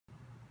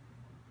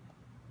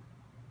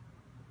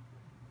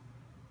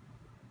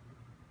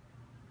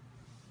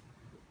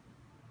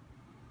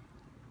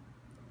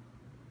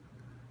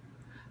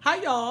Hi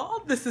y'all,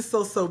 this is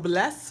So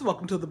Blessed.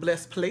 Welcome to the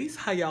Blessed Place.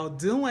 How y'all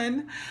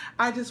doing?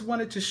 I just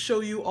wanted to show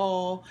you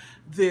all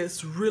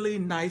this really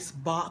nice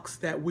box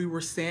that we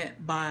were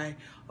sent by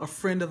a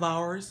friend of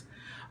ours.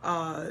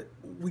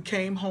 We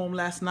came home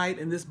last night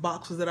and this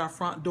box was at our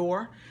front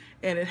door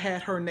and it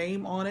had her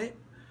name on it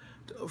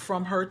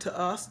from her to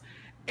us.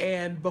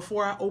 And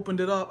before I opened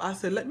it up, I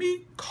said, let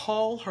me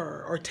call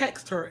her or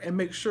text her and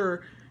make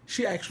sure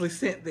she actually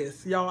sent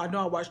this. Y'all, I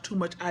know I watch too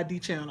much ID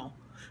channel.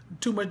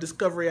 Too much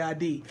Discovery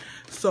ID.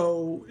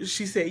 So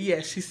she said,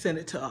 yes, she sent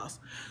it to us.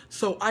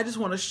 So I just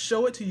want to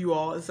show it to you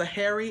all. It's a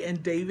Harry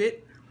and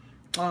David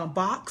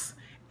box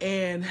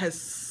and has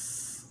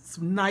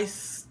some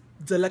nice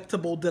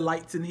delectable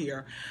delights in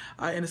here.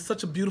 And it's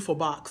such a beautiful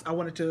box. I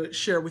wanted to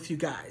share with you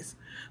guys.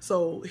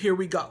 So here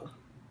we go.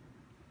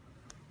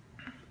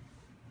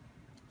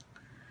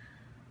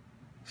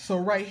 So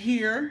right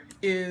here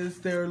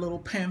is their little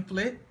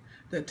pamphlet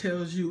that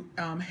tells you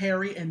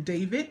Harry and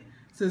David.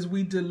 Says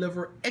we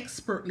deliver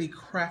expertly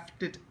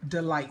crafted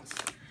delights,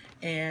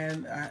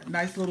 and a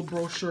nice little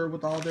brochure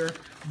with all their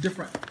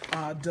different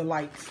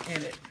delights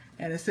in it.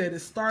 And it said it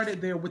started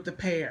there with the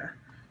pear,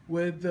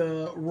 with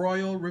the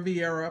Royal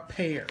Riviera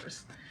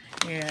pears,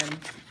 and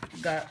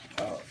got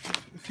a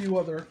few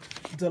other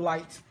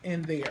delights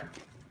in there.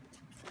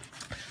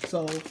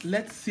 So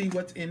let's see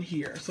what's in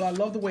here. So I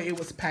love the way it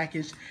was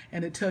packaged,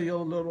 and it tells you a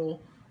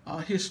little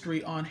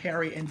history on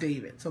Harry and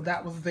David. So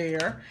that was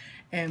there.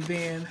 And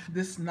then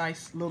this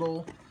nice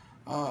little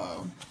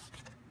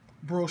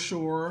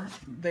brochure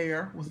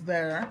was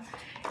there.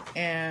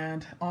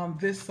 And on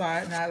this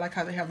side, and I like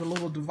how they have a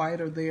little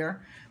divider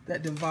there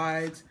that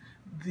divides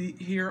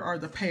here are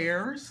the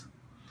pears.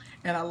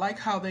 And I like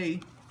how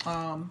they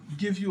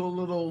give you a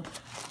little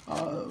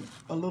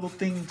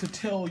thing to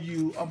tell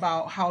you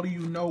about how do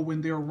you know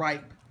when they're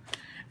ripe.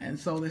 And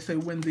so they say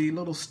when the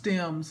little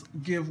stems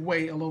give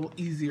way a little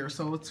easier.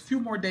 So it's a few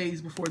more days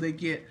before they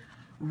get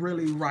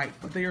really ripe,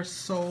 but they are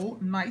so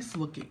nice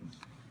looking.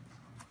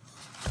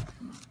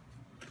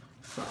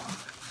 So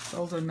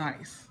those are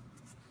nice.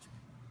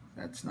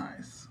 That's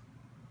nice.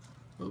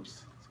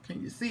 Oops,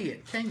 can you see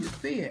it? Can you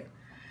see it?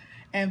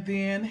 And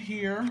then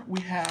here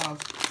we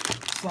have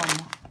some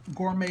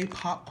gourmet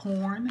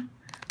popcorn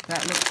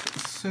that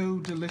looks so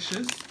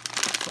delicious.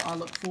 So I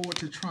look forward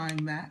to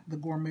trying that, the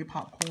gourmet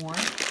popcorn.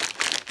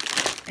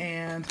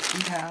 And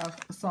we have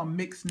some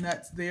mixed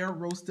nuts there,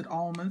 roasted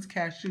almonds,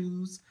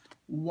 cashews,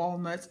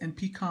 walnuts, and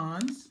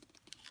pecans.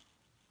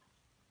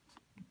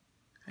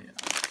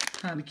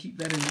 Trying to keep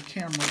that in the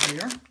camera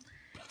there.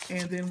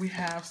 And then we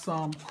have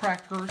some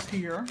crackers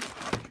here,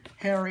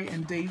 Harry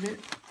and David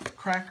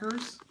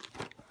crackers.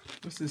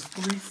 This is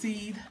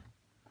 3-seed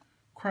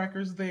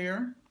crackers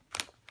there.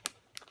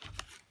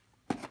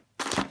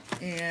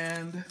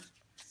 And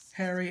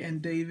Harry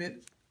and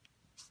David.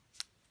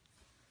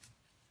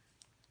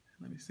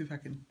 Let me see if I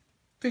can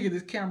figure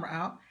this camera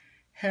out.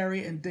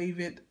 Harry and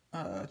David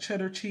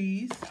cheddar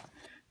cheese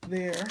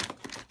there,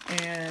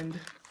 and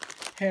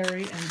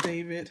Harry and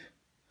David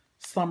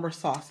summer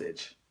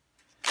sausage.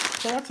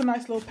 So that's a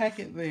nice little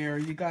packet there.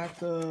 You got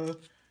the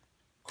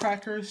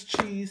crackers,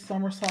 cheese,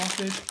 summer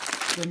sausage,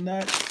 the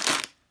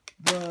nuts,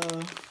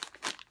 the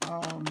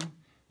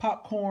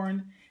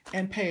popcorn,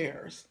 and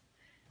pears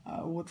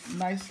with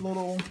nice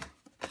little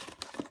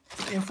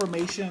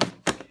information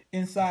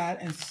inside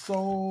and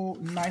so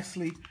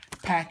nicely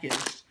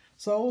packaged.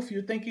 So if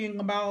you're thinking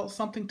about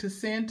something to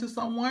send to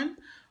someone,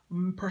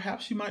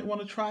 perhaps you might want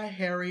to try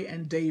Harry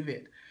and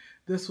David.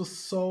 This was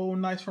so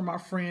nice for my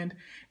friend,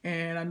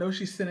 and I know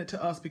she sent it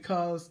to us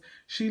because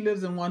she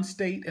lives in one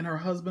state and her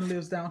husband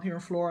lives down here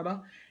in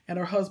Florida, and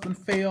her husband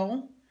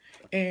fell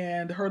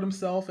and hurt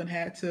himself and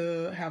had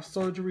to have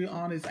surgery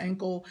on his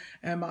ankle,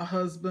 and my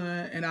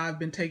husband and I've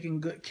been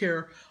taking good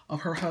care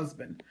of her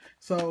husband.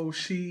 So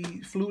she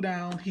flew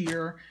down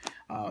here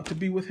to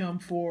be with him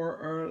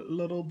for a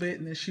little bit,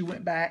 and then she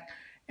went back,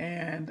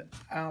 and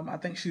I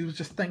think she was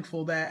just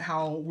thankful that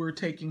how we're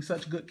taking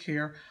such good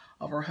care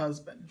of her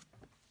husband.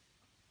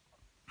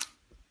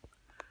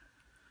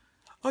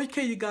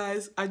 Okay, you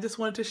guys, I just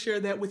wanted to share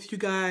that with you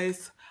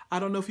guys. I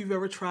don't know if you've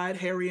ever tried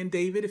Harry and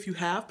David. If you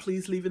have,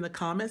 please leave in the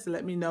comments and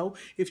let me know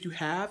if you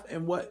have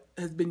and what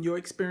has been your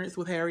experience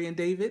with Harry and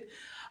David.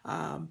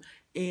 And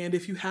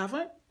if you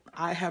haven't,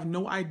 I have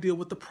no idea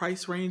what the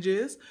price range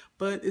is,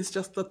 but it's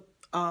just the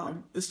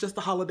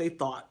holiday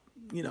thought.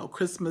 You know,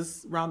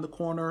 Christmas around the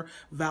corner,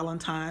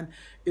 Valentine,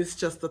 it's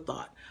just a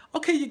thought.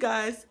 Okay, you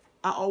guys,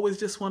 I always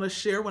just want to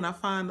share when I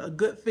find a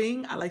good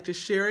thing. I like to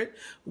share it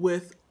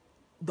with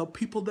the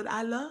people that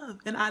I love,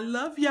 and I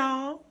love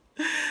y'all.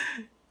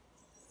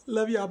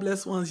 Love y'all,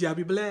 blessed ones. Y'all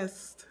be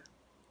blessed.